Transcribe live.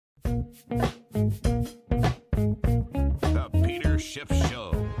The Peter Schiff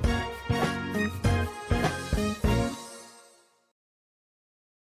Show.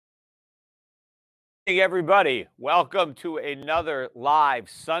 Hey everybody, welcome to another live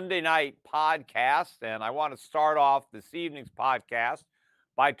Sunday night podcast. And I want to start off this evening's podcast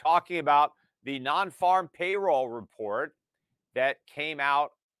by talking about the non-farm payroll report that came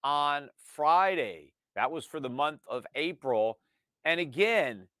out on Friday. That was for the month of April. And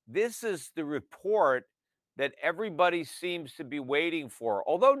again, this is the report that everybody seems to be waiting for.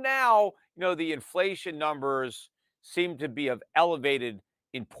 Although now, the inflation numbers seem to be of elevated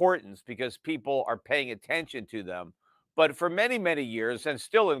importance because people are paying attention to them. But for many, many years, and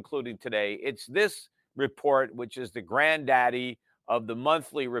still including today, it's this report, which is the granddaddy of the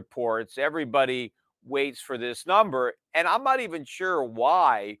monthly reports. Everybody waits for this number. And I'm not even sure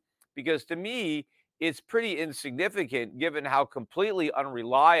why, because to me, it's pretty insignificant given how completely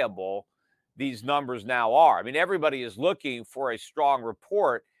unreliable these numbers now are. I mean, everybody is looking for a strong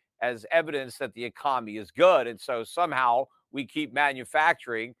report as evidence that the economy is good. And so somehow we keep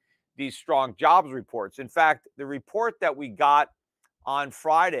manufacturing these strong jobs reports. In fact, the report that we got on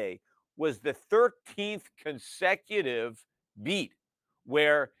Friday was the 13th consecutive beat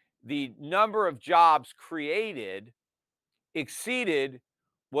where the number of jobs created exceeded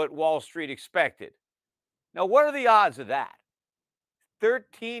what Wall Street expected. Now, what are the odds of that?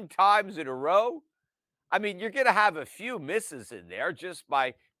 13 times in a row? I mean, you're going to have a few misses in there just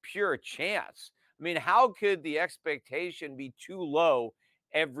by pure chance. I mean, how could the expectation be too low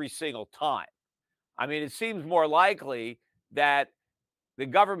every single time? I mean, it seems more likely that the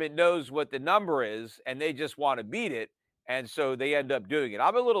government knows what the number is and they just want to beat it. And so they end up doing it.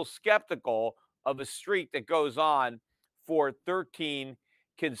 I'm a little skeptical of a streak that goes on for 13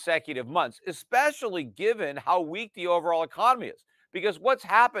 consecutive months, especially given how weak the overall economy is. Because what's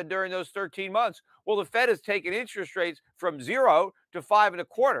happened during those 13 months? Well, the Fed has taken interest rates from 0 to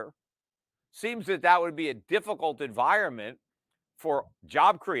 5.25. Seems that that would be a difficult environment for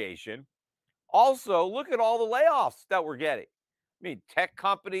job creation. Also, look at all the layoffs that we're getting. I mean, tech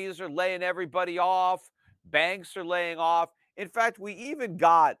companies are laying everybody off. Banks are laying off. In fact, we even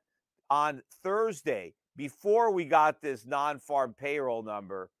got on Thursday, before we got this non-farm payroll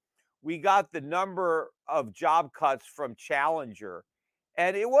number, we got the number of job cuts from Challenger.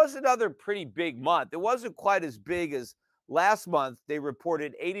 And it was another pretty big month. It wasn't quite as big as last month. They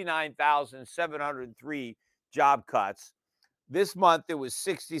reported 89,703 job cuts. This month it was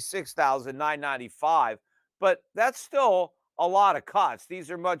 66,995, but that's still a lot of cuts.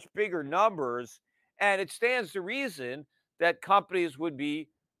 These are much bigger numbers, and it stands to reason that companies would be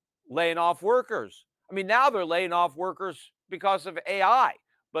laying off workers. I mean, now they're laying off workers because of AI,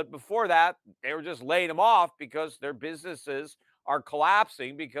 but before that, they were just laying them off because their businesses are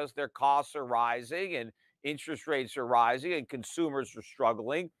collapsing because their costs are rising and interest rates are rising and consumers are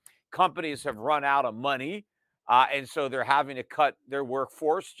struggling. Companies have run out of money. And so they're having to cut their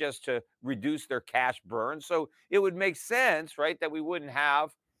workforce just to reduce their cash burn. So it would make sense, right, that we wouldn't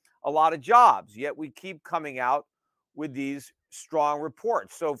have a lot of jobs. Yet we keep coming out with these strong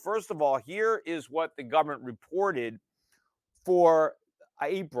reports. So first of all, here is what the government reported for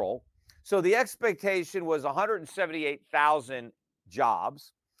April. So the expectation was 178,000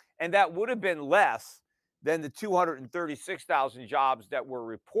 jobs, and that would have been less than the 236,000 jobs that were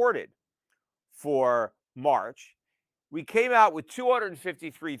reported for March. We came out with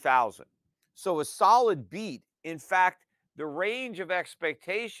 253,000. So a solid beat. In fact, the range of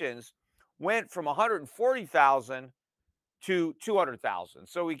expectations went from 140,000 to 200,000.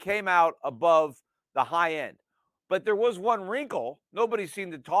 So we came out above the high end. But there was one wrinkle. Nobody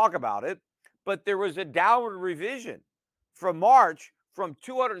seemed to talk about it, but there was a downward revision from March from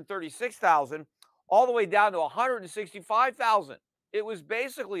 236,000 all the way down to 165,000. It was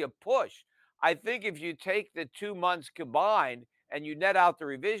basically a push. I think if you take the 2 months combined and you net out the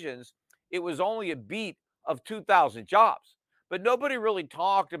revisions, it was only a beat of 2,000 jobs. But nobody really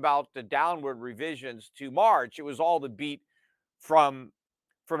talked about the downward revisions to March. It was all the beat from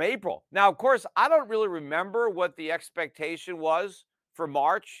April. Now, of course, I don't really remember what the expectation was for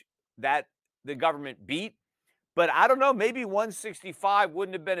March that the government beat, but I don't know, maybe 165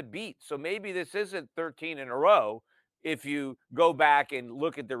 wouldn't have been a beat. So maybe this isn't 13 in a row if you go back and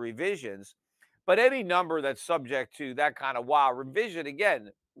look at the revisions. But any number that's subject to that kind of wild revision,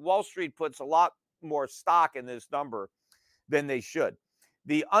 again, Wall Street puts a lot more stock in this number than they should.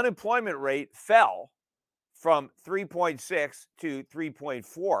 The unemployment rate fell from 3.6 to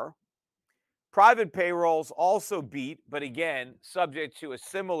 3.4. Private payrolls also beat, but again, subject to a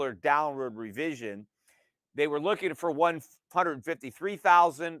similar downward revision. They were looking for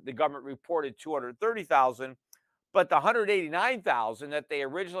 153,000. The government reported 230,000. But the 189,000 that they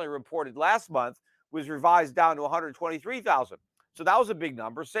originally reported last month was revised down to 123,000. So that was a big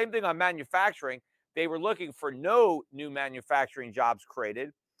number. Same thing on manufacturing. They were looking for no new manufacturing jobs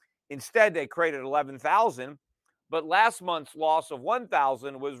created. Instead, they created 11,000. But last month's loss of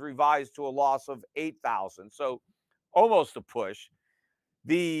 1,000 was revised to a loss of 8,000. So almost a push.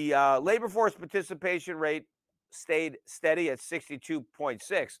 The labor force participation rate stayed steady at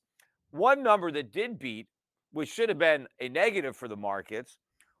 62.6. One number that did beat, which should have been a negative for the markets,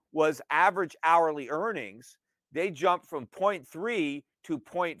 was average hourly earnings. They jumped from 0.3 to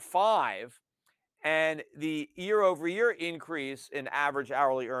 0.5, and the year over year increase in average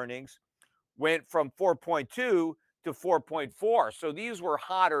hourly earnings went from 4.2 to 4.4. So these were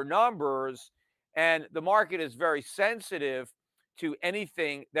hotter numbers, and the market is very sensitive to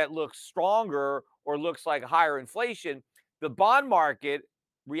anything that looks stronger or looks like higher inflation. The bond market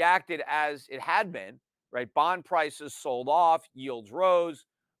reacted as it had been, right? Bond prices sold off, yields rose.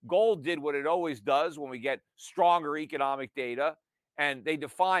 Gold did what it always does when we get stronger economic data, and they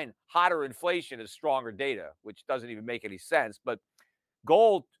define hotter inflation as stronger data, which doesn't even make any sense. But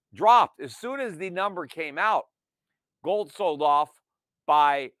gold dropped as soon as the number came out. Gold sold off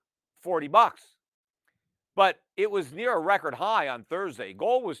by $40. But it was near a record high on Thursday.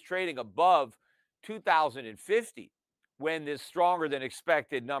 Gold was trading above 2,050 when this stronger than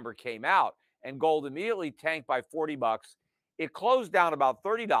expected number came out, and gold immediately tanked by $40. It closed down about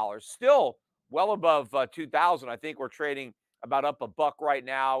 $30, still well above 2,000. I think we're trading about up a buck right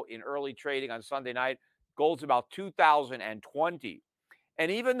now in early trading on Sunday night. Gold's about 2,020. And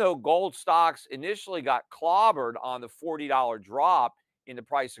even though gold stocks initially got clobbered on the $40 drop in the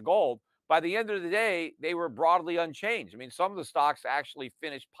price of gold, by the end of the day, they were broadly unchanged. I mean, some of the stocks actually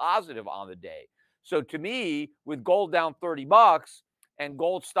finished positive on the day. So to me, with gold down $30 and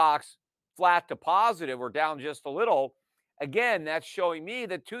gold stocks flat to positive or down just a little, again, that's showing me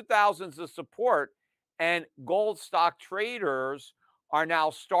that 2,000 is the support, and gold stock traders are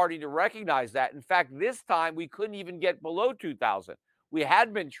now starting to recognize that. In fact, this time we couldn't even get below 2,000. We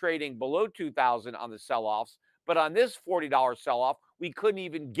had been trading below 2,000 on the sell-offs, but on this $40 sell-off, we couldn't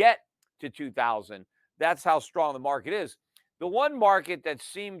even get to 2,000. That's how strong the market is. The one market that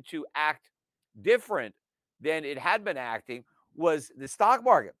seemed to act different than it had been acting was the stock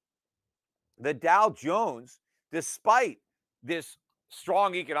market. The Dow Jones, despite this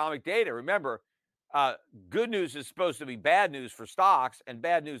strong economic data, remember, good news is supposed to be bad news for stocks, and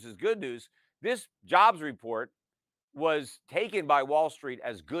bad news is good news. This jobs report was taken by Wall Street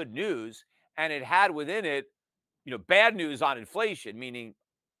as good news, and it had within it, bad news on inflation, meaning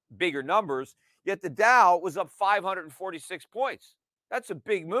bigger numbers, yet the Dow was up 546 points. That's a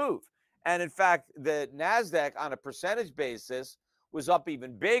big move. And in fact, the NASDAQ on a percentage basis was up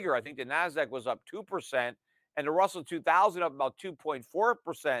even bigger. I think the NASDAQ was up 2%, and the Russell 2000 up about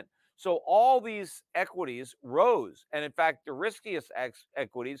 2.4%. So all these equities rose. And in fact, the riskiest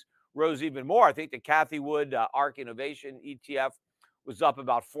equities rose even more. I think the Cathie Wood ARK Innovation ETF was up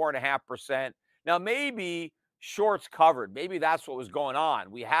about 4.5%. Now, maybe shorts covered. Maybe that's what was going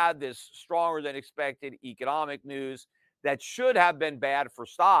on. We had this stronger than expected economic news that should have been bad for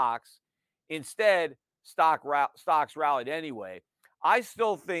stocks. Instead, stocks rallied anyway. I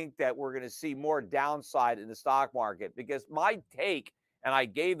still think that we're going to see more downside in the stock market because my take, and I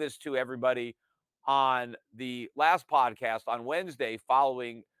gave this to everybody on the last podcast on Wednesday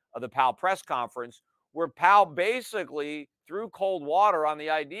following the Powell press conference, where Powell basically threw cold water on the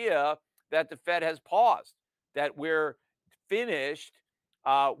idea that the Fed has paused, that we're finished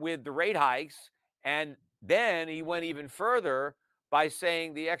with the rate hikes. And then he went even further by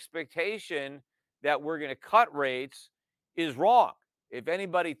saying the expectation that we're going to cut rates is wrong. If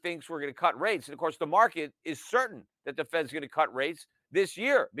anybody thinks we're going to cut rates, and of course the market is certain that the Fed's going to cut rates this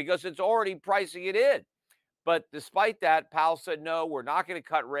year because it's already pricing it in. But despite that, Powell said, no, we're not going to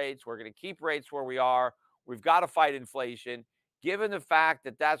cut rates. We're going to keep rates where we are. We've got to fight inflation. Given the fact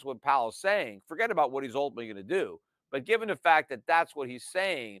that that's what Powell's saying, forget about what he's ultimately going to do. But given the fact that that's what he's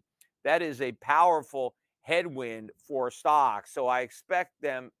saying, that is a powerful headwind for stocks. So I expect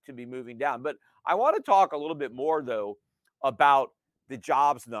them to be moving down. But I want to talk a little bit more, though, about the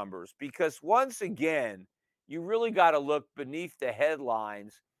jobs numbers, because once again, you really got to look beneath the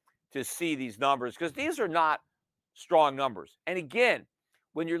headlines to see these numbers, because these are not strong numbers. And again,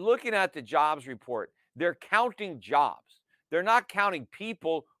 when you're looking at the jobs report, they're counting jobs. They're not counting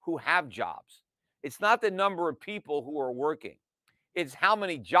people who have jobs. It's not the number of people who are working. It's how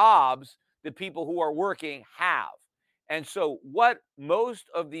many jobs the people who are working have. And so, what most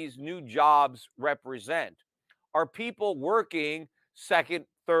of these new jobs represent are people working second,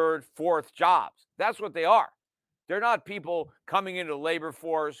 third, fourth jobs. That's what they are. They're not people coming into the labor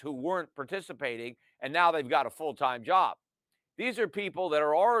force who weren't participating and now they've got a full time job. These are people that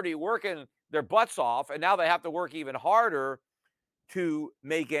are already working their butts off and now they have to work even harder to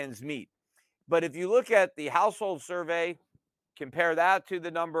make ends meet. But if you look at the household survey, compare that to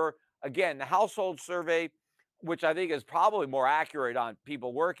the number, again, the household survey, which I think is probably more accurate on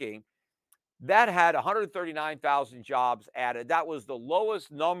people working, that had 139,000 jobs added. That was the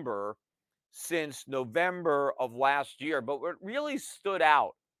lowest number since November of last year. But what really stood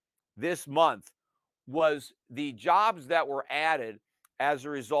out this month was the jobs that were added as a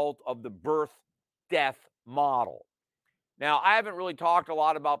result of the birth death model. Now, I haven't really talked a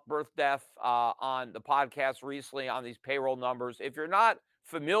lot about birth death on the podcast recently on these payroll numbers. If you're not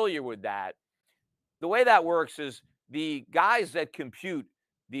familiar with that, the way that works is the guys that compute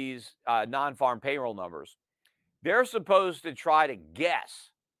these non-farm payroll numbers, they're supposed to try to guess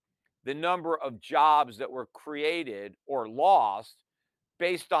the number of jobs that were created or lost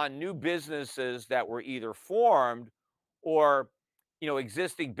based on new businesses that were either formed or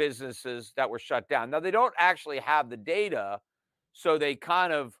existing businesses that were shut down. Now they don't actually have the data, so they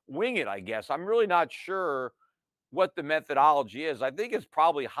kind of wing it, I guess. I'm really not sure what the methodology is. I think it's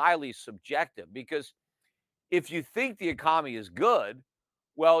probably highly subjective because if you think the economy is good,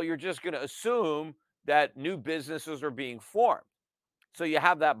 well, you're just going to assume that new businesses are being formed. So you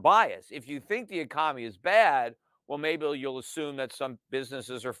have that bias. If you think the economy is bad, well, maybe you'll assume that some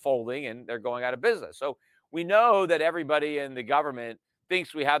businesses are folding and they're going out of business. So we know that everybody in the government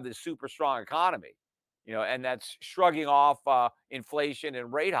thinks we have this super strong economy, and that's shrugging off inflation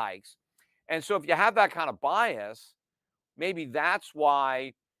and rate hikes. And so if you have that kind of bias, maybe that's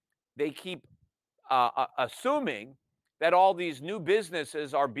why they keep assuming that all these new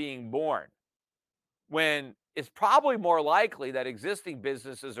businesses are being born when it's probably more likely that existing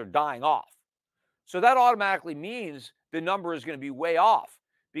businesses are dying off. So that automatically means the number is going to be way off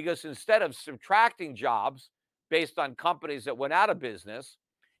because instead of subtracting jobs based on companies that went out of business,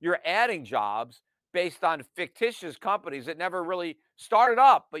 you're adding jobs based on fictitious companies that never really started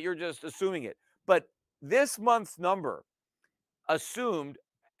up, but you're just assuming it. But this month's number assumed,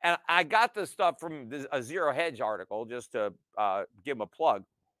 and I got this stuff from a Zero Hedge article just to give them a plug,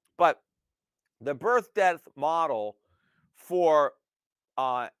 but the birth death model for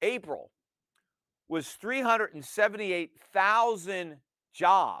April was 378,000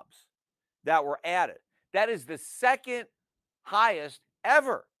 jobs that were added. That is the second highest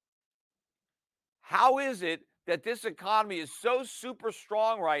ever. How is it that this economy is so super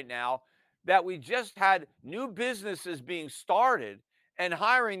strong right now that we just had new businesses being started and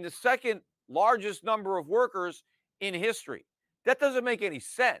hiring the second largest number of workers in history? That doesn't make any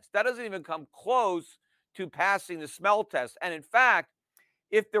sense. That doesn't even come close to passing the smell test. And in fact,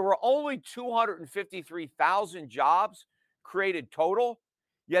 if there were only 253,000 jobs created total,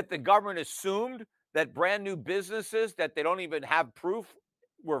 yet the government assumed that brand new businesses that they don't even have proof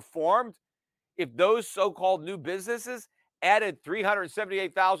were formed, if those so-called new businesses added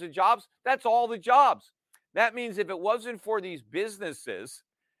 378,000 jobs, that's all the jobs. That means if it wasn't for these businesses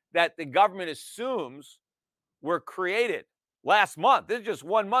that the government assumes were created last month, this is just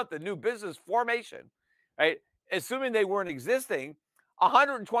 1 month of new business formation, right? Assuming they weren't existing,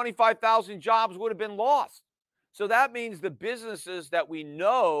 125,000 jobs would have been lost. So that means the businesses that we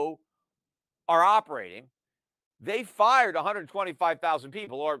know are operating, they fired 125,000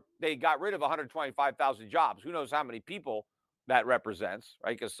 people, or they got rid of 125,000 jobs. Who knows how many people that represents,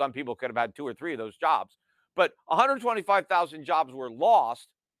 right? Because some people could have had 2 or 3 of those jobs. But 125,000 jobs were lost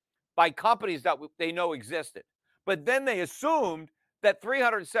by companies that they know existed. But then they assumed that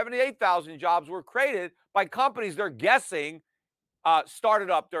 378,000 jobs were created by companies they're guessing started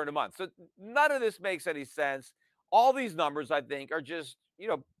up during the month. So none of this makes any sense. All these numbers, I think, are just,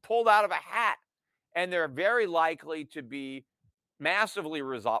 pulled out of a hat. And they're very likely to be massively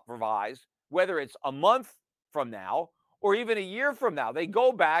revised, whether it's a month from now or even a year from now. They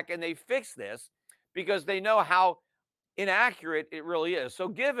go back and they fix this because they know how inaccurate it really is. So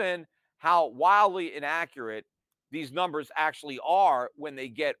given how wildly inaccurate these numbers actually are when they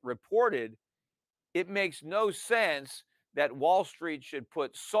get reported, it makes no sense that Wall Street should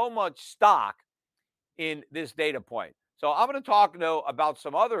put so much stock in this data point. So I'm going to talk now about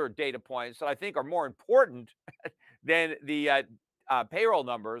some other data points that I think are more important than the payroll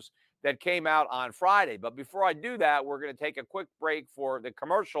numbers that came out on Friday. But before I do that, we're going to take a quick break for the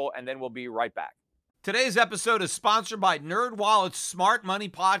commercial, and then we'll be right back. Today's episode is sponsored by NerdWallet's Smart Money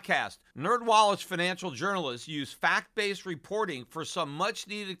Podcast. NerdWallet's financial journalists use fact-based reporting for some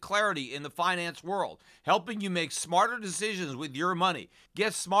much-needed clarity in the finance world, helping you make smarter decisions with your money.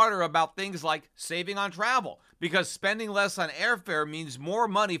 Get smarter about things like saving on travel, because spending less on airfare means more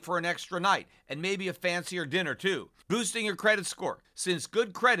money for an extra night, and maybe a fancier dinner too. Boosting your credit score, since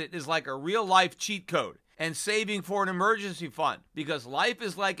good credit is like a real-life cheat code. And saving for an emergency fund, because life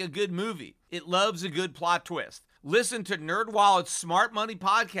is like a good movie. It loves a good plot twist. Listen to NerdWallet's Smart Money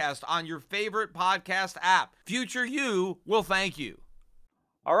Podcast on your favorite podcast app. Future you will thank you.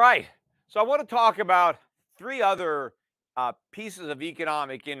 All right. So I want to talk about three other pieces of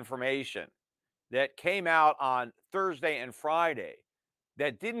economic information that came out on Thursday and Friday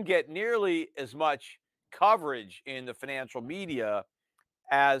that didn't get nearly as much coverage in the financial media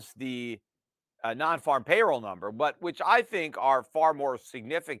as the non-farm payroll number, but which I think are far more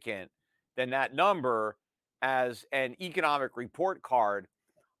significant than that number as an economic report card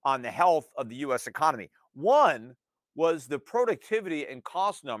on the health of the U.S. economy. One was the productivity and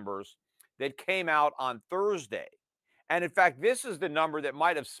cost numbers that came out on Thursday. And in fact, this is the number that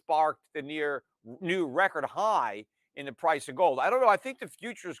might have sparked the new record high in the price of gold. I don't know. I think the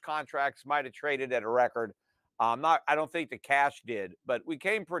futures contracts might have traded at a record. I don't think the cash did, but we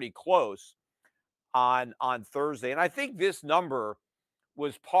came pretty close on Thursday. And I think this number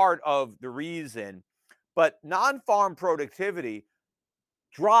was part of the reason. But non-farm productivity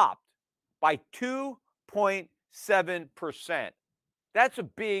dropped by 2.7%. That's a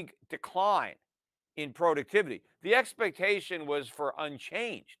big decline in productivity. The expectation was for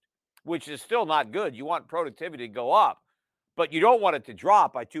unchanged, which is still not good. You want productivity to go up, but you don't want it to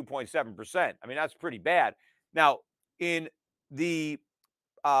drop by 2.7%. I mean, that's pretty bad. Now, in the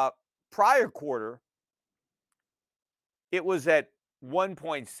prior quarter, it was at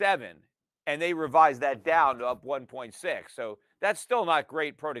 1.7, and they revised that down to up 1.6. So that's still not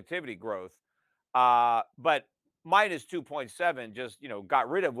great productivity growth. But minus 2.7 just, got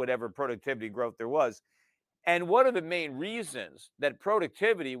rid of whatever productivity growth there was. And one of the main reasons that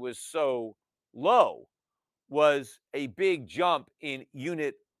productivity was so low was a big jump in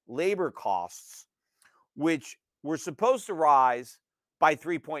unit labor costs, which were supposed to rise by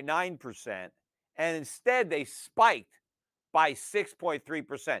 3.9%, and instead they spiked by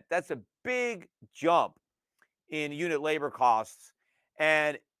 6.3%. That's a big jump in unit labor costs,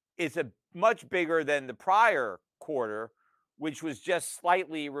 and it's a much bigger than the prior quarter, which was just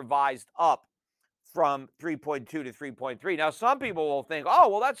slightly revised up from 3.2 to 3.3. Now, some people will think, oh,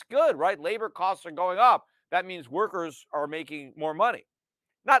 well, that's good, right? Labor costs are going up. That means workers are making more money.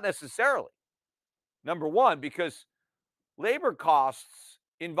 Not necessarily. Number one, because labor costs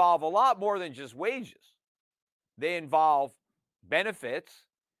involve a lot more than just wages. They involve benefits.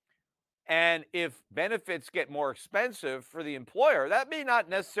 And if benefits get more expensive for the employer, that may not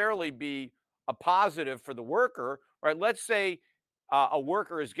necessarily be a positive for the worker, right? Let's say a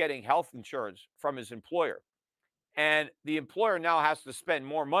worker is getting health insurance from his employer, and the employer now has to spend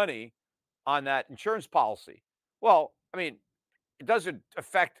more money on that insurance policy. Well, I mean, it doesn't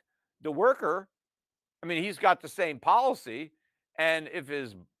affect the worker. I mean, he's got the same policy, and if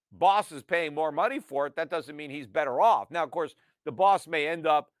his boss is paying more money for it, that doesn't mean he's better off. Now, of course, the boss may end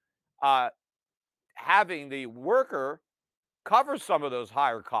up having the worker cover some of those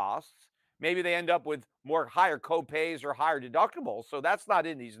higher costs. Maybe they end up with more higher copays or higher deductibles. So that's not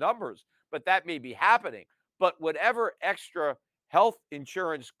in these numbers, but that may be happening. But whatever extra health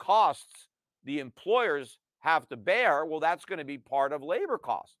insurance costs the employers have to bear, well, that's going to be part of labor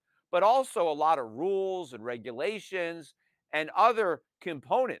costs. But also a lot of rules and regulations and other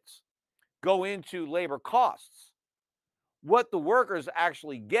components go into labor costs. What the workers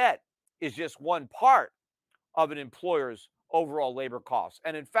actually get is just one part of an employer's overall labor costs.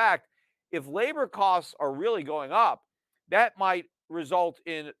 And in fact, if labor costs are really going up, that might result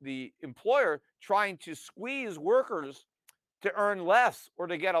in the employer trying to squeeze workers to earn less or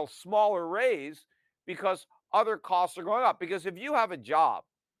to get a smaller raise because other costs are going up. Because if you have a job,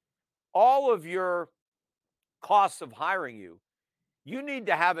 all of your costs of hiring you, you need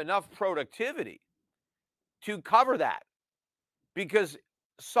to have enough productivity to cover that, because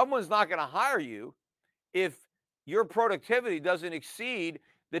someone's not going to hire you if your productivity doesn't exceed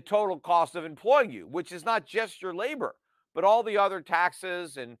the total cost of employing you, which is not just your labor, but all the other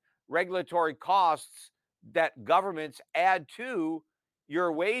taxes and regulatory costs that governments add to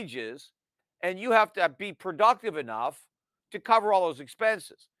your wages. And you have to be productive enough to cover all those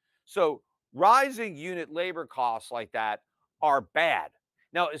expenses. So rising unit labor costs like that are bad.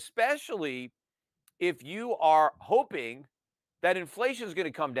 Now, especially if you are hoping that inflation is going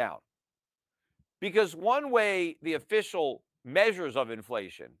to come down. Because one way the official measures of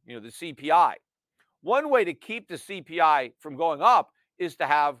inflation, the CPI, one way to keep the CPI from going up is to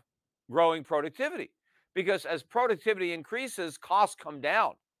have growing productivity. Because as productivity increases, costs come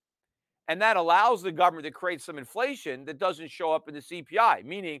down. And that allows the government to create some inflation that doesn't show up in the CPI.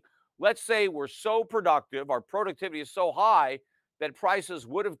 Meaning, let's say we're so productive, our productivity is so high that prices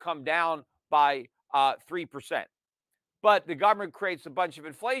would have come down by 3%. But the government creates a bunch of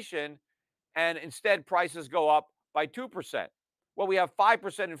inflation and instead prices go up by 2%. Well, we have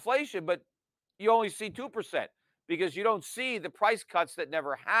 5% inflation, but you only see 2% because you don't see the price cuts that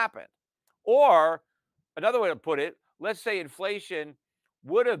never happened. Or another way to put it, let's say inflation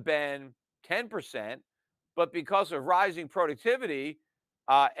would have been 10%, but because of rising productivity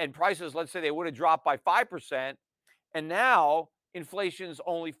and prices, let's say they would have dropped by 5%, and now inflation's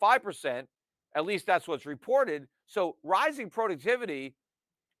only 5%, at least that's what's reported. So rising productivity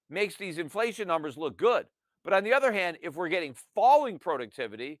makes these inflation numbers look good. But on the other hand, if we're getting falling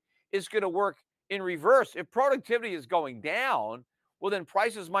productivity, it's going to work in reverse. If productivity is going down, well, then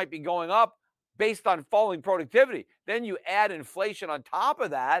prices might be going up based on falling productivity. Then you add inflation on top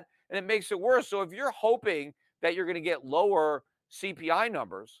of that, and it makes it worse. So if you're hoping that you're going to get lower CPI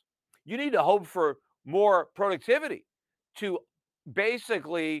numbers, you need to hope for more productivity to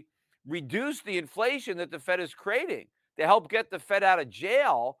basically reduce the inflation that the Fed is creating, to help get the Fed out of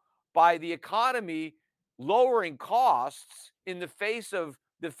jail by the economy lowering costs in the face of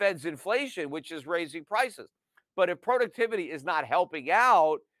the Fed's inflation, which is raising prices. But if productivity is not helping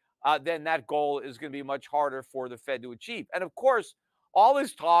out, then that goal is going to be much harder for the Fed to achieve. And of course, all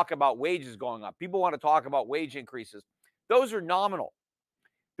this talk about wages going up, people want to talk about wage increases. Those are nominal.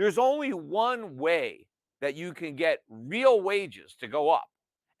 There's only one way that you can get real wages to go up,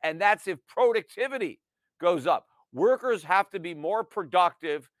 and that's if productivity goes up. Workers have to be more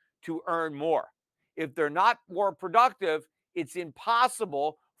productive to earn more. If they're not more productive, it's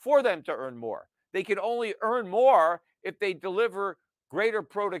impossible for them to earn more. They can only earn more if they deliver greater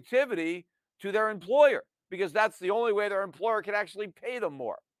productivity to their employer, because that's the only way their employer can actually pay them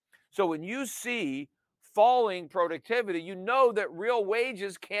more. So when you see falling productivity, you know that real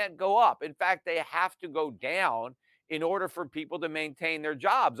wages can't go up. In fact, they have to go down in order for people to maintain their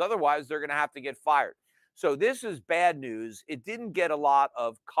jobs. Otherwise, they're going to have to get fired. So this is bad news. It didn't get a lot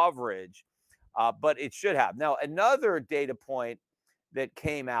of coverage, but it should have. Now, another data point that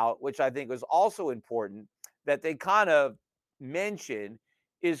came out, which I think was also important, that they kind of mentioned,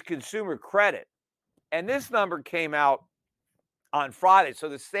 is consumer credit. And this number came out on Friday, so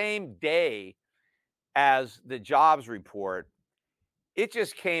the same day as the jobs report. It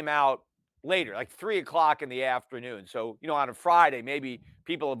just came out later, like 3 o'clock in the afternoon. So, on a Friday, maybe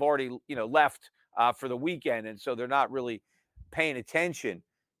people have already, left for the weekend. And so they're not really paying attention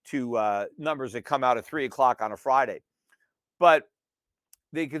to numbers that come out at 3 o'clock on a Friday. But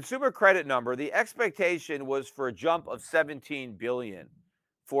the consumer credit number, the expectation was for a jump of 17 billion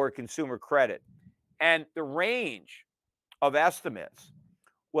for consumer credit. And the range of estimates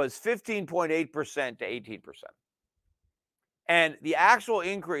was 15.8% to 18%. And the actual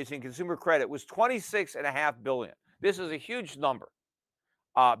increase in consumer credit was 26.5 billion. This is a huge number,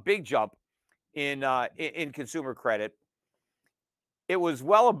 big jump in consumer credit. It was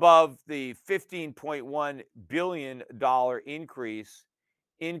well above the $15.1 billion increase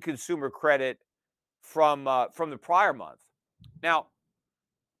in consumer credit from the prior month. Now,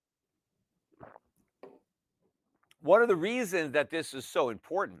 one of the reasons that this is so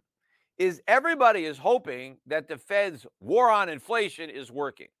important is everybody is hoping that the Fed's war on inflation is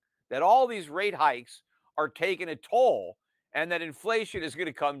working, that all these rate hikes are taking a toll, and that inflation is going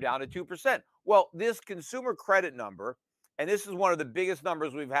to come down to 2%. Well, this consumer credit number, and this is one of the biggest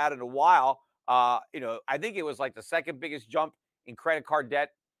numbers we've had in a while. I think it was like the second biggest jump in credit card debt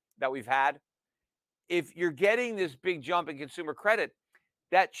that we've had. If you're getting this big jump in consumer credit,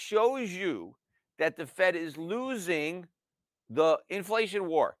 that shows you that the Fed is losing the inflation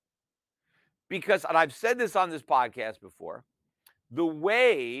war. Because, and I've said this on this podcast before, the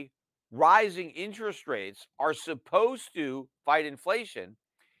way rising interest rates are supposed to fight inflation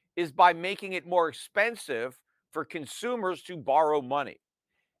is by making it more expensive for consumers to borrow money.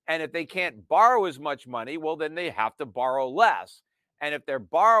 And if they can't borrow as much money, well, then they have to borrow less. And if they're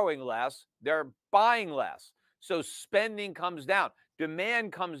borrowing less, they're buying less. So spending comes down.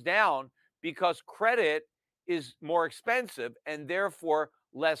 Demand comes down because credit is more expensive and therefore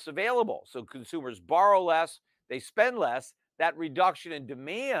less available. So consumers borrow less, they spend less. That reduction in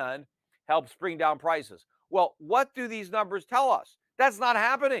demand helps bring down prices. Well, what do these numbers tell us? That's not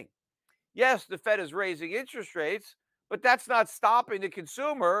happening. Yes, the Fed is raising interest rates, but that's not stopping the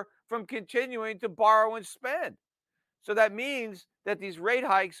consumer from continuing to borrow and spend. So that means that these rate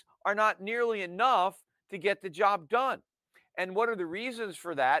hikes are not nearly enough to get the job done. And one of the reasons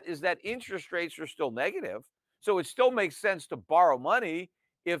for that is that interest rates are still negative. So it still makes sense to borrow money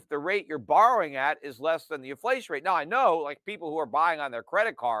if the rate you're borrowing at is less than the inflation rate. Now, I know like people who are buying on their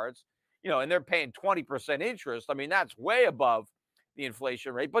credit cards, and they're paying 20% interest. I mean, that's way above the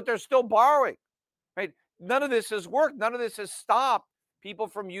inflation rate, but they're still borrowing, right? None of this has worked. None of this has stopped people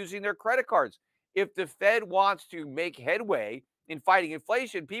from using their credit cards. If the Fed wants to make headway in fighting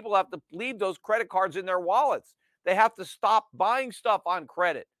inflation, people have to leave those credit cards in their wallets. They have to stop buying stuff on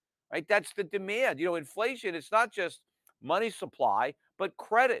credit, right? That's the demand. Inflation, it's not just money supply, but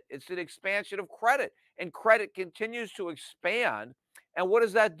credit. It's an expansion of credit, and credit continues to expand. And what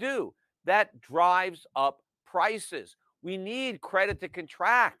does that do? That drives up prices. We need credit to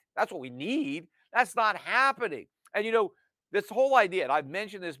contract. That's what we need. That's not happening. And this whole idea, and I've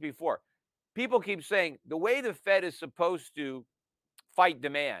mentioned this before, people keep saying the way the Fed is supposed to fight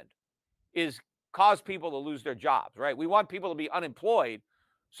demand is cause people to lose their jobs, right? We want people to be unemployed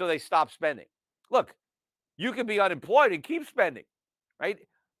so they stop spending. Look, you can be unemployed and keep spending, right?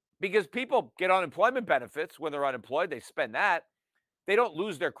 Because people get unemployment benefits when they're unemployed, they spend that. They don't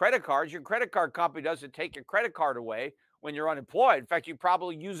lose their credit cards. Your credit card company doesn't take your credit card away when you're unemployed. In fact, you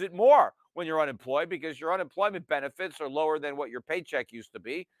probably use it more when you're unemployed because your unemployment benefits are lower than what your paycheck used to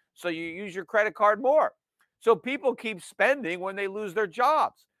be. So you use your credit card more. So people keep spending when they lose their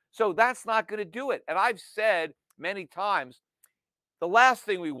jobs. So that's not going to do it. And I've said many times, the last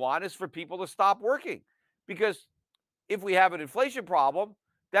thing we want is for people to stop working, because if we have an inflation problem,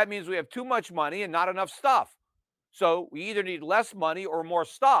 that means we have too much money and not enough stuff. So we either need less money or more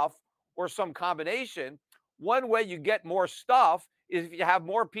stuff or some combination. One way you get more stuff is if you have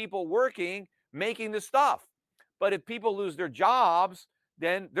more people working, making the stuff. But if people lose their jobs,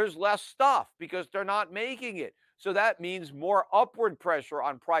 then there's less stuff because they're not making it. So that means more upward pressure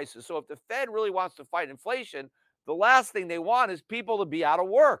on prices. So if the Fed really wants to fight inflation, the last thing they want is people to be out of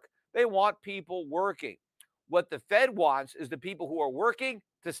work. They want people working. What the Fed wants is the people who are working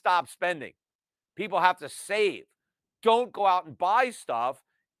to stop spending. People have to save. Don't go out and buy stuff.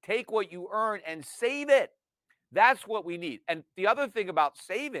 Take what you earn and save it. That's what we need. And the other thing about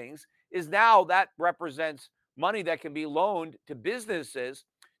savings is now that represents money that can be loaned to businesses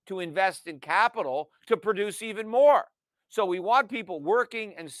to invest in capital to produce even more. So we want people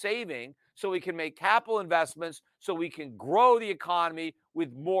working and saving so we can make capital investments so we can grow the economy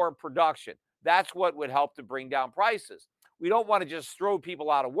with more production. That's what would help to bring down prices. We don't want to just throw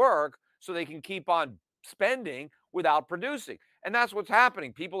people out of work so they can keep on spending without producing. And that's what's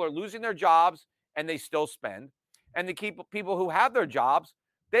happening. People are losing their jobs and they still spend. And the people who have their jobs,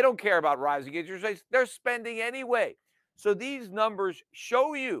 they don't care about rising interest rates. They're spending anyway. So these numbers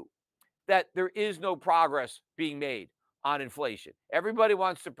show you that there is no progress being made on inflation. Everybody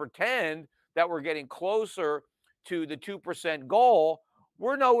wants to pretend that we're getting closer to the 2% goal.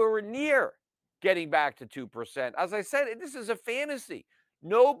 We're nowhere near getting back to 2%. As I said, this is a fantasy.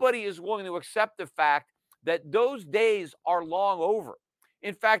 Nobody is willing to accept the fact that those days are long over.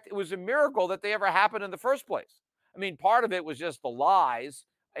 In fact, it was a miracle that they ever happened in the first place. I mean, part of it was just the lies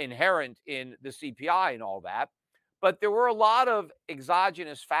inherent in the CPI and all that. But there were a lot of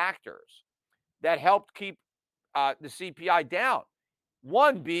exogenous factors that helped keep the CPI down.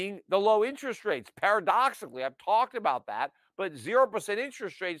 One being the low interest rates. Paradoxically, I've talked about that, but 0%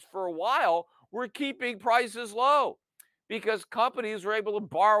 interest rates for a while were keeping prices low because companies were able to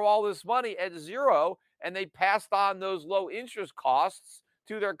borrow all this money at zero and they passed on those low interest costs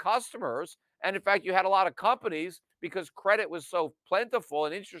to their customers. And in fact, you had a lot of companies, because credit was so plentiful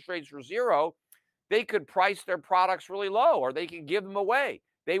and interest rates were zero, they could price their products really low or they could give them away.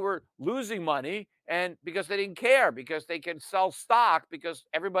 They were losing money and because they didn't care, because they could sell stock because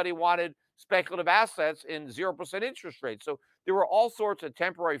everybody wanted speculative assets in 0% interest rates. So there were all sorts of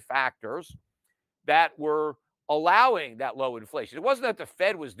temporary factors that were allowing that low inflation. It wasn't that the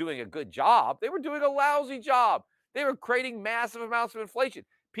Fed was doing a good job. They were doing a lousy job. They were creating massive amounts of inflation.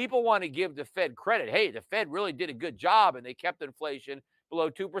 People want to give the Fed credit. Hey, the Fed really did a good job and they kept inflation below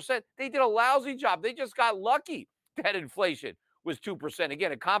 2%. They did a lousy job. They just got lucky that inflation was 2%.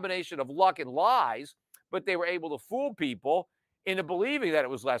 Again, a combination of luck and lies, but they were able to fool people into believing that it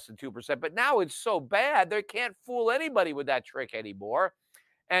was less than 2%. But now it's so bad, they can't fool anybody with that trick anymore.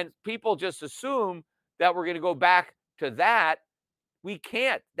 And people just assume that we're going to go back to that. We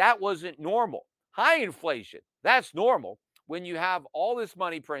can't. That wasn't normal. High inflation, that's normal. When you have all this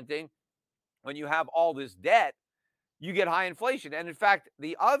money printing, when you have all this debt, you get high inflation. And in fact,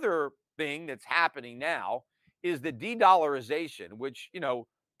 the other thing that's happening now is the de-dollarization, which,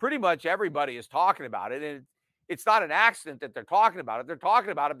 pretty much everybody is talking about it. And it's not an accident that they're talking about it. They're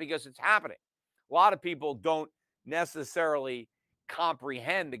talking about it because it's happening. A lot of people don't necessarily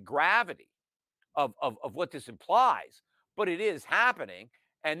comprehend the gravity of what this implies, but it is happening.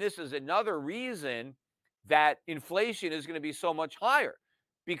 And this is another reason that inflation is going to be so much higher,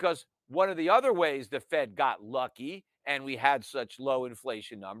 because one of the other ways the Fed got lucky and we had such low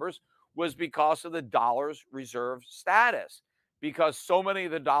inflation numbers was because of the dollar's reserve status, because so many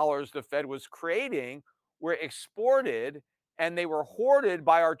of the dollars the Fed was creating were exported and they were hoarded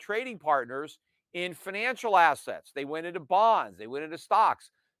by our trading partners in financial assets. They went into bonds, they went into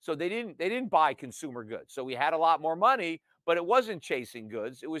stocks. So they didn't buy consumer goods. So we had a lot more money, but it wasn't chasing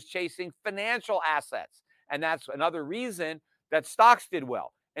goods. It was chasing financial assets. And that's another reason that stocks did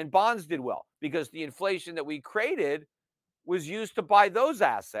well and bonds did well, because the inflation that we created was used to buy those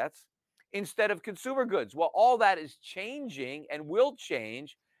assets instead of consumer goods. Well, all that is changing and will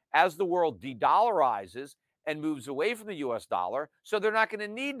change as the world de-dollarizes and moves away from the US dollar. So they're not going to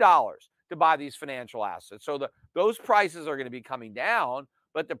need dollars to buy these financial assets. So those prices are going to be coming down,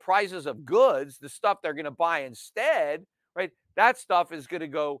 but the prices of goods, the stuff they're going to buy instead, right, that stuff is going to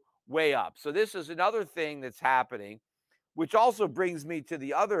go way up. So this is another thing that's happening, which also brings me to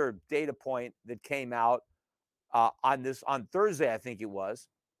the other data point that came out on Thursday, I think it was,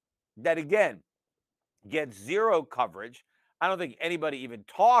 that again gets zero coverage. I don't think anybody even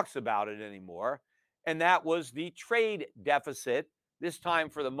talks about it anymore. And that was the trade deficit, this time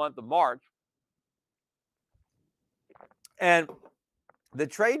for the month of March. And the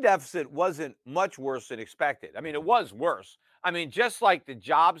trade deficit wasn't much worse than expected. I mean, it was worse. I mean, just like the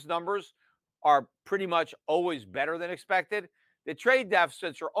jobs numbers are pretty much always better than expected, the trade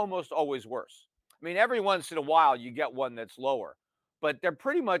deficits are almost always worse. I mean, every once in a while you get one that's lower, but they're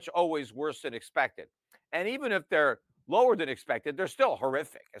pretty much always worse than expected. And even if they're lower than expected, they're still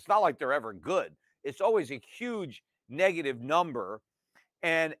horrific. It's not like they're ever good. It's always a huge negative number.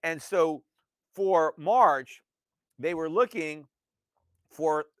 And so for March, they were looking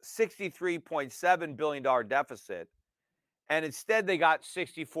for $63.7 billion deficit. And instead they got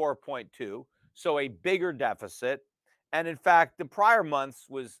 64.2, so a bigger deficit. And in fact, the prior months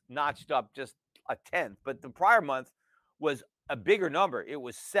was notched up just a tenth, but the prior month was a bigger number. It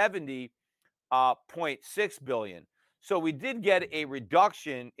was 70.6 billion. So we did get a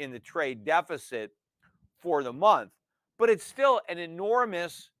reduction in the trade deficit for the month, but it's still an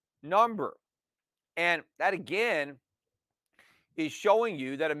enormous number. And that again is showing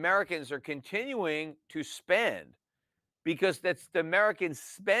you that Americans are continuing to spend, because that's the American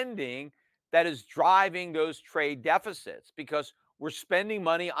spending that is driving those trade deficits, because we're spending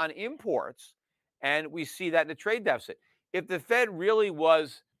money on imports and we see that in the trade deficit. If the Fed really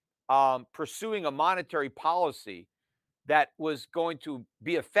was pursuing a monetary policy that was going to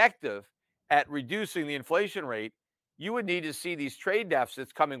be effective at reducing the inflation rate, you would need to see these trade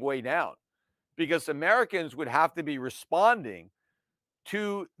deficits coming way down, because Americans would have to be responding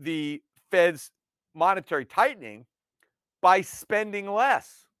to the Fed's monetary tightening by spending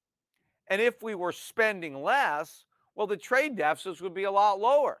less. And if we were spending less, well, the trade deficits would be a lot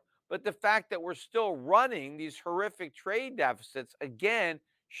lower. But the fact that we're still running these horrific trade deficits, again,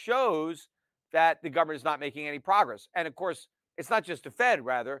 shows that the government is not making any progress. And of course, it's not just the Fed,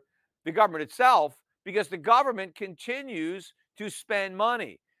 rather, the government itself, because the government continues to spend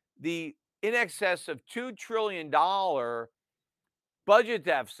money. The in excess of $2 trillion budget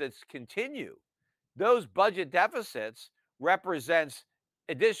deficits continue. Those budget deficits represents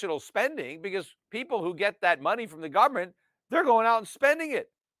additional spending, because people who get that money from the government, they're going out and spending it.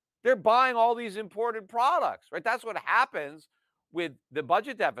 They're buying all these imported products, right? That's what happens with the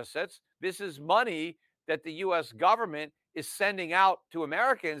budget deficits. This is money that the US government is sending out to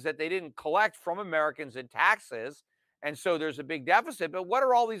Americans that they didn't collect from Americans in taxes. And so there's a big deficit. But what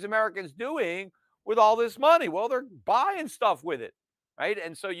are all these Americans doing with all this money? Well, they're buying stuff with it, right?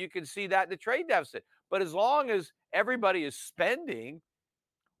 And so you can see that in the trade deficit. But as long as everybody is spending,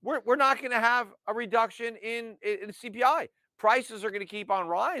 we're not going to have a reduction in CPI. Prices are going to keep on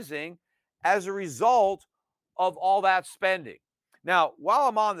rising as a result of all that spending. Now, while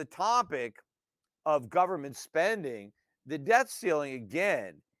I'm on the topic of government spending, the debt ceiling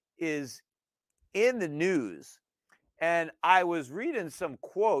again is in the news. And I was reading some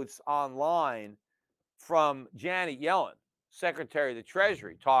quotes online from Janet Yellen, Secretary of the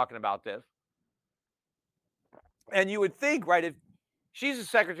Treasury, talking about this. And you would think, right, if she's the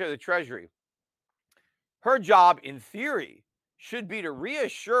Secretary of the Treasury, her job in theory should be to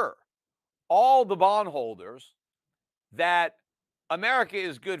reassure all the bondholders that America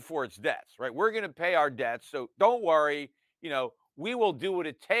is good for its debts, right? We're going to pay our debts. So don't worry, we will do what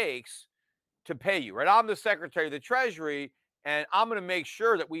it takes to pay you, right? I'm the Secretary of the Treasury, and I'm going to make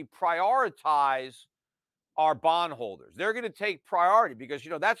sure that we prioritize our bondholders. They're going to take priority because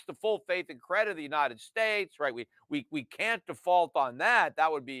that's the full faith and credit of the United States, right? We can't default on that.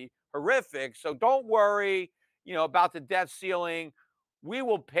 That would be horrific. So don't worry, about the debt ceiling. We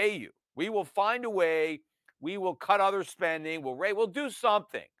will pay you. We will find a way. We will cut other spending. We'll do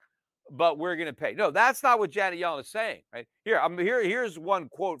something, but we're going to pay. No, that's not what Janet Yellen is saying, right? Here's one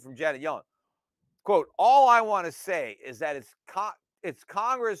quote from Janet Yellen. Quote, all I want to say is that it's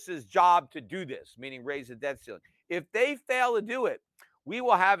Congress's job to do this, meaning raise the debt ceiling. If they fail to do it, we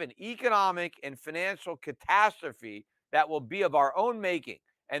will have an economic and financial catastrophe that will be of our own making.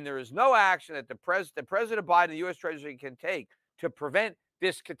 And there is no action that President Biden and the U.S. Treasury can take to prevent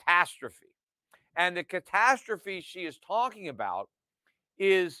this catastrophe. And the catastrophe she is talking about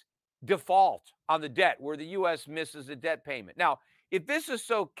is default on the debt, where the U.S. misses a debt payment. Now, if this is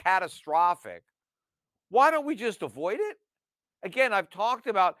so catastrophic, why don't we just avoid it? Again, I've talked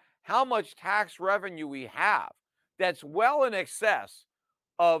about how much tax revenue we have that's well in excess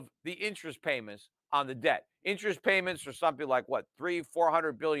of the interest payments on the debt. Interest payments are something like what,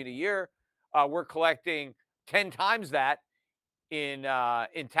 300-400 billion a year. We're collecting 10 times that in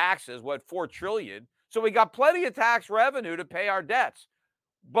taxes, what, 4 trillion. So we got plenty of tax revenue to pay our debts.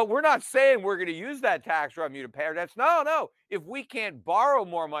 But we're not saying we're going to use that tax revenue to pay our debts. No. If we can't borrow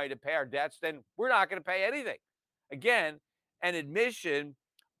more money to pay our debts, then we're not going to pay anything. Again, an admission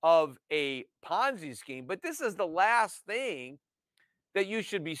of a Ponzi scheme. But this is the last thing that you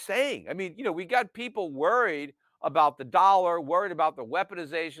should be saying. I mean, we got people worried about the dollar, worried about the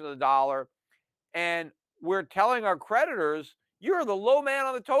weaponization of the dollar. And we're telling our creditors, you're the low man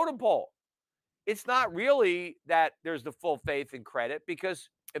on the totem pole. It's not really that there's the full faith and credit, because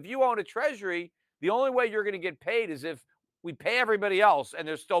if you own a treasury, the only way you're going to get paid is if we pay everybody else and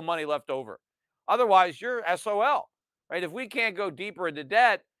there's still money left over. Otherwise, you're SOL, right? If we can't go deeper into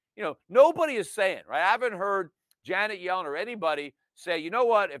debt, nobody is saying, right? I haven't heard Janet Yellen or anybody say, you know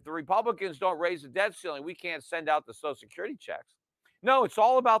what, if the Republicans don't raise the debt ceiling, we can't send out the Social Security checks. No, it's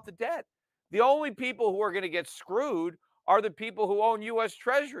all about the debt. The only people who are going to get screwed are the people who own U.S.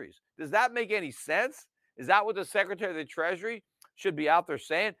 treasuries. Does that make any sense? Is that what the Secretary of the Treasury should be out there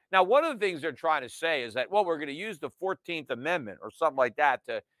saying? Now, one of the things they're trying to say is that, well, we're going to use the 14th Amendment or something like that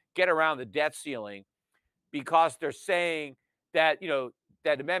to get around the debt ceiling, because they're saying that,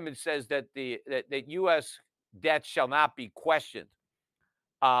 that amendment says that that U.S. debt shall not be questioned.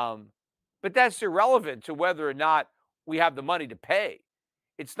 But that's irrelevant to whether or not we have the money to pay.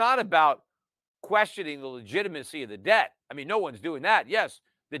 It's not about questioning the legitimacy of the debt. I mean, no one's doing that. Yes,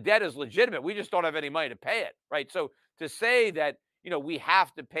 the debt is legitimate. We just don't have any money to pay it, right? So to say that, we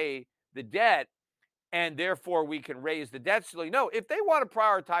have to pay the debt and therefore we can raise the debt ceiling. No, if they want to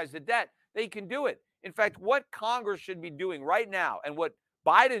prioritize the debt, they can do it. In fact, what Congress should be doing right now, and what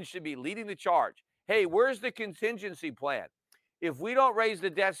Biden should be leading the charge, hey, where's the contingency plan? If we don't raise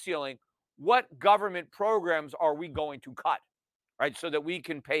the debt ceiling, what government programs are we going to cut? Right, so that we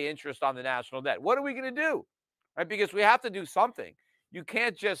can pay interest on the national debt. What are we going to do? Right, because we have to do something. You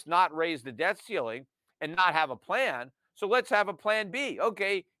can't just not raise the debt ceiling and not have a plan. So let's have a plan B.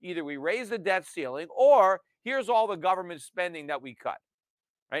 Okay, either we raise the debt ceiling, or here's all the government spending that we cut.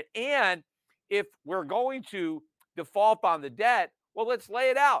 Right, and if we're going to default on the debt, well, let's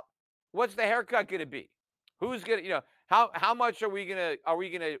lay it out. What's the haircut going to be? Who's going to, how much are we going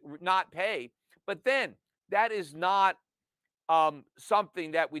to not pay? But then that is not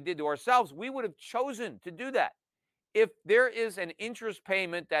something that we did to ourselves. We would have chosen to do that. If there is an interest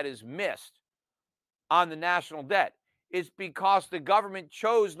payment that is missed on the national debt, it's because the government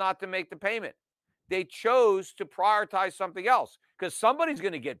chose not to make the payment. They chose to prioritize something else, because somebody's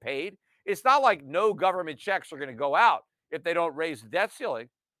going to get paid. It's not like no government checks are going to go out if they don't raise the debt ceiling.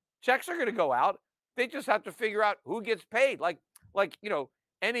 Checks are going to go out. They just have to figure out who gets paid. Like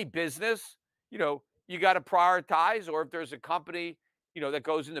any business, you got to prioritize. Or if there's a company, that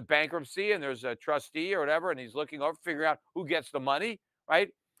goes into bankruptcy and there's a trustee or whatever, and he's looking over, figuring out who gets the money, right?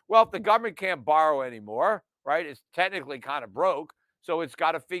 Well, if the government can't borrow anymore, right, it's technically kind of broke. So it's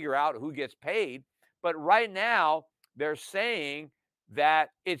got to figure out who gets paid. But right now, they're saying that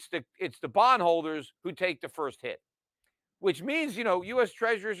it's the bondholders who take the first hit, which means, U.S.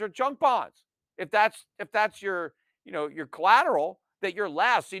 treasuries are junk bonds. If that's your collateral, that you're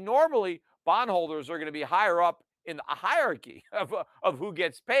last. See, normally bondholders are going to be higher up in a hierarchy of who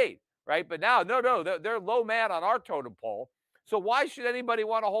gets paid, right? But now, no, they're low man on our totem pole. So why should anybody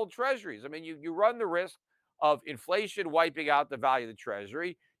want to hold treasuries? I mean, you run the risk of inflation wiping out the value of the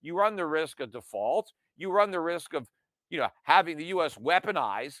Treasury. You run the risk of default. You run the risk of, having the U.S.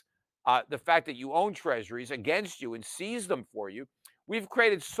 weaponize the fact that you own Treasuries against you and seize them for you. We've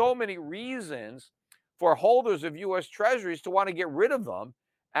created so many reasons for holders of U.S. Treasuries to want to get rid of them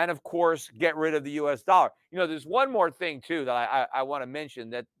and, of course, get rid of the U.S. dollar. There's one more thing, too, that I want to mention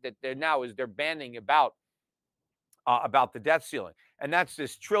that they're banning about the debt ceiling, and that's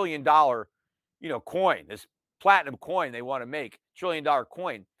this $1 trillion, coin, this platinum coin they want to make, $1 trillion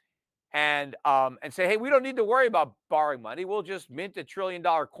coin, and say, hey, we don't need to worry about borrowing money. We'll just mint a $1 trillion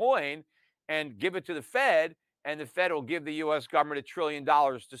coin and give it to the Fed, and the Fed will give the U.S. government $1 trillion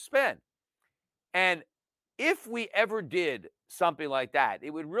to spend. And if we ever did something like that, it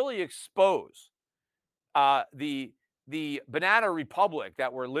would really expose the banana republic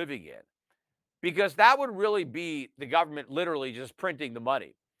that we're living in, because that would really be the government literally just printing the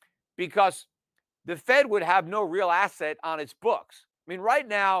money, because the Fed would have no real asset on its books. I mean, right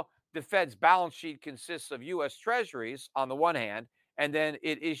now, the Fed's balance sheet consists of U.S. Treasuries on the one hand, and then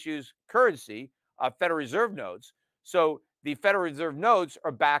it issues currency, Federal Reserve notes. So the Federal Reserve notes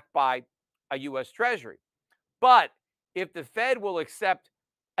are backed by a U.S. Treasury. But if the Fed will accept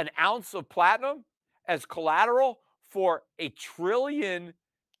an ounce of platinum as collateral for $1 trillion,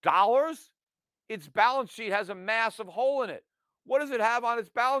 its balance sheet has a massive hole in it. What does it have on its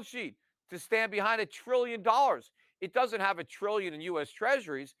balance sheet to stand behind $1 trillion? It doesn't have $1 trillion in U.S.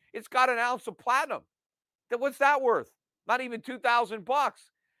 Treasuries. It's got an ounce of platinum. What's that worth? Not even $2,000.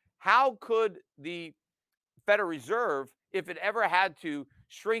 How could the Federal Reserve, if it ever had to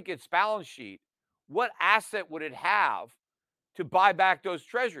shrink its balance sheet, what asset would it have to buy back those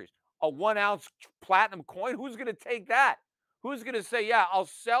treasuries? A 1 ounce platinum coin? Who's going to take that? Who's going to say, yeah, I'll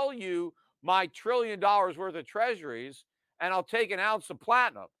sell you my $1 trillion worth of treasuries and I'll take an ounce of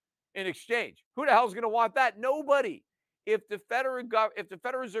platinum in exchange? Who the hell's going to want that? Nobody. If the Federal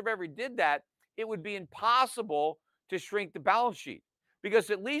Reserve ever did that, it would be impossible to shrink the balance sheet, because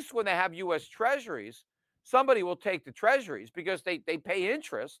at least when they have U.S. Treasuries, somebody will take the treasuries because they pay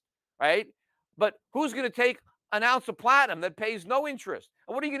interest, right? But who's going to take an ounce of platinum that pays no interest?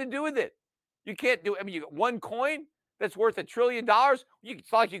 And what are you going to do with it? You can't do. I mean, you got one coin that's worth $1 trillion.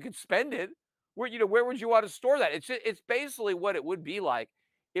 It's not like you could spend it. Where would you want to store that? It's basically what it would be like.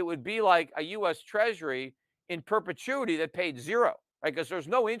 It would be like a U.S. Treasury in perpetuity that paid zero, right? Because there's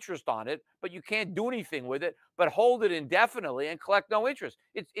no interest on it, but you can't do anything with it but hold it indefinitely and collect no interest.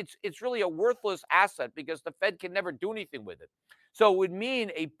 It's really a worthless asset because the Fed can never do anything with it. So it would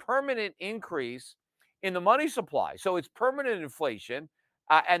mean a permanent increase in the money supply. So it's permanent inflation,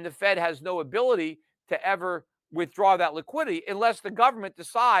 and the Fed has no ability to ever withdraw that liquidity unless the government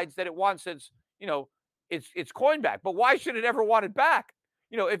decides that it wants its coin back. But why should it ever want it back?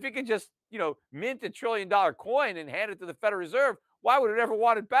 If it could just, mint $1 trillion coin and hand it to the Federal Reserve, why would it ever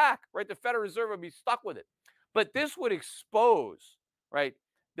want it back, right? The Federal Reserve would be stuck with it. But this would expose, right,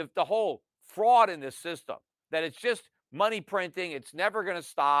 the whole fraud in this system, that it's just money printing. It's never going to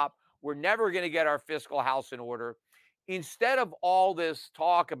stop. We're never going to get our fiscal house in order. Instead of all this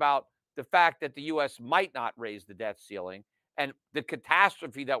talk about the fact that the U.S. might not raise the debt ceiling and the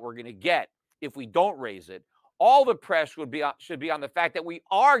catastrophe that we're going to get if we don't raise it, all the press should be on the fact that we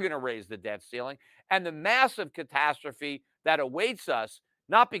are going to raise the debt ceiling and the massive catastrophe that awaits us,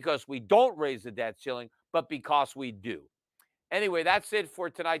 not because we don't raise the debt ceiling, but because we do. Anyway, that's it for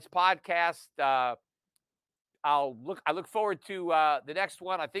tonight's podcast. I look forward to the next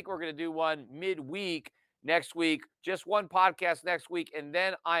one. I think we're going to do one midweek next week, just one podcast next week, and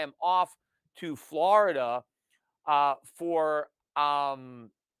then I am off to Florida for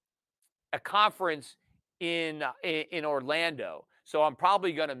a conference in Orlando. So I'm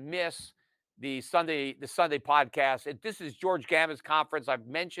probably going to miss the Sunday podcast. This is George Gammon's conference. I've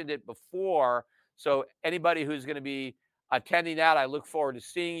mentioned it before. So anybody who's going to be attending that, I look forward to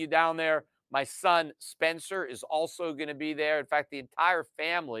seeing you down there. My son Spencer is also going to be there. In fact, the entire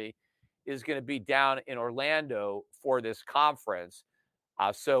family is going to be down in Orlando for this conference.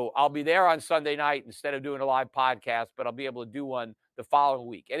 So I'll be there on Sunday night instead of doing a live podcast, but I'll be able to do one the following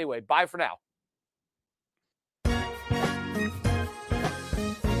week. Anyway, bye for now.